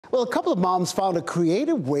Well, a couple of moms found a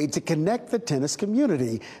creative way to connect the tennis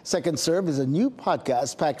community. Second Serve is a new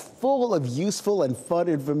podcast packed full of useful and fun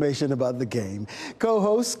information about the game.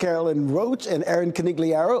 Co-hosts Carolyn Roach and Erin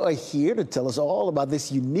Canigliaro are here to tell us all about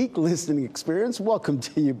this unique listening experience. Welcome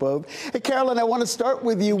to you both. Hey, Carolyn, I want to start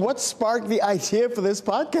with you. What sparked the idea for this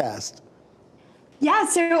podcast? Yeah,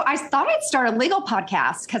 so I thought I'd start a legal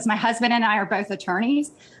podcast because my husband and I are both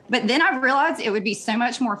attorneys. But then I realized it would be so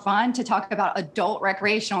much more fun to talk about adult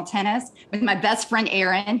recreational tennis with my best friend,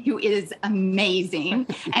 Erin, who is amazing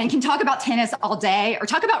and can talk about tennis all day or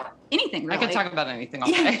talk about anything, really. I can talk about anything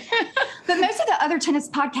all day. But most of the other tennis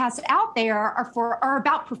podcasts out there are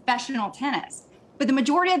about professional tennis. But the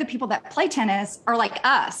majority of the people that play tennis are like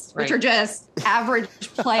us, which are just average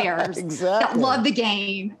players that love the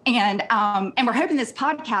game. And we're hoping this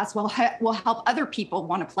podcast will help other people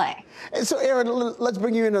want to play. And so, Erin, let's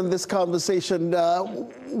bring you in on this conversation.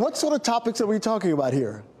 What sort of topics are we talking about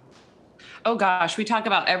here? Oh, gosh, we talk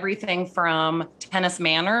about everything from tennis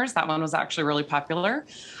manners. That one was actually really popular,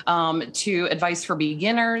 to advice for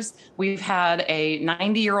beginners. We've had a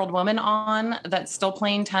 90-year-old woman on that's still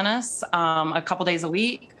playing tennis a couple days a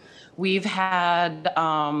week. We've had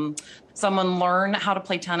someone learn how to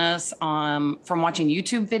play tennis from watching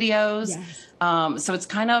YouTube videos. Yes. So it's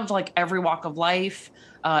kind of like every walk of life.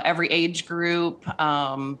 Every age group.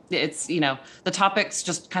 It's, the topics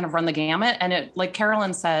just kind of run the gamut. And it, like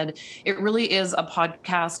Carolyn said, it really is a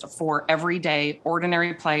podcast for everyday,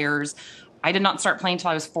 ordinary players. I did not start playing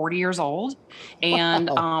until I was 40 years old.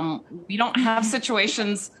 And we don't have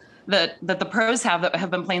situations that the pros have that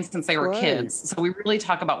have been playing since they were kids. So we really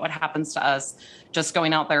talk about what happens to us just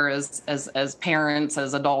going out there as parents,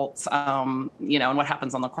 as adults, and what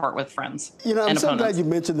happens on the court with friends. I'm so glad you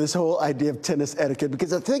mentioned this whole idea of tennis etiquette,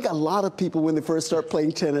 because I think a lot of people, when they first start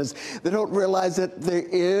playing tennis, they don't realize that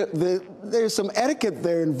there's some etiquette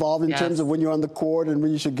there involved in terms of when you're on the court and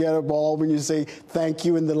when you should get a ball, when you say thank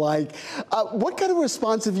you and the like. What kind of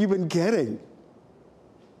response have you been getting?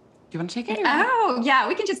 Do you want to take it? Oh, yeah,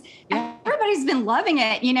 we can just, everybody's been loving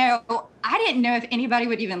it. I didn't know if anybody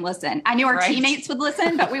would even listen. I knew our teammates would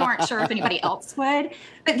listen, but we weren't sure if anybody else would.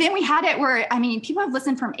 But then we had it where, people have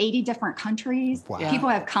listened from 80 different countries. Wow. People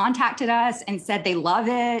have contacted us and said they love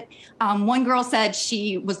it. One girl said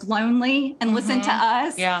she was lonely and listened to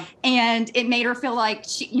us. Yeah. And it made her feel like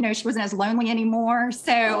she wasn't as lonely anymore.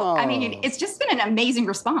 So, it's just been an amazing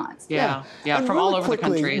response. Yeah. From really all over the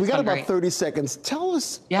country. We got about 30 seconds. Tell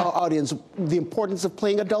us, our audience, the importance of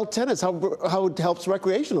playing adult tennis, how it helps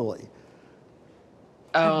recreationally.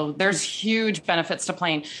 Oh, there's huge benefits to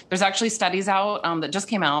playing. There's actually studies out that just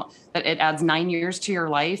came out that it adds 9 years to your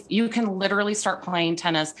life. You can literally start playing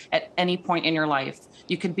tennis at any point in your life.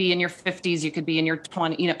 You could be in your 50s, you could be in your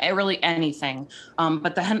 20s, really anything.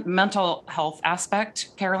 But the mental health aspect,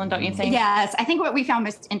 Carolyn, don't you think? Yes, I think what we found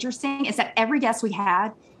most interesting is that every guest we had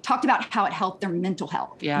talked about how it helped their mental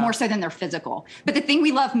health, more so than their physical. But the thing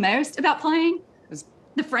we love most about playing is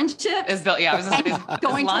the friendship is built. Yeah, I was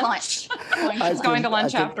going to lunch. Going to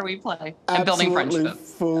lunch after we play and building friendships. I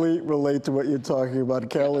fully relate to what you're talking about.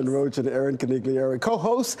 Carolyn Roach and Erin Canigliaro,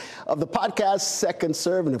 co-hosts of the podcast Second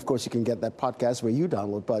Serve, and of course you can get that podcast where you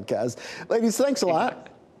download podcasts. Ladies, thanks a lot.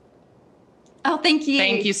 Oh, thank you.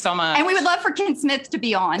 Thank you so much. And we would love for Ken Smith to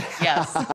be on. Yes.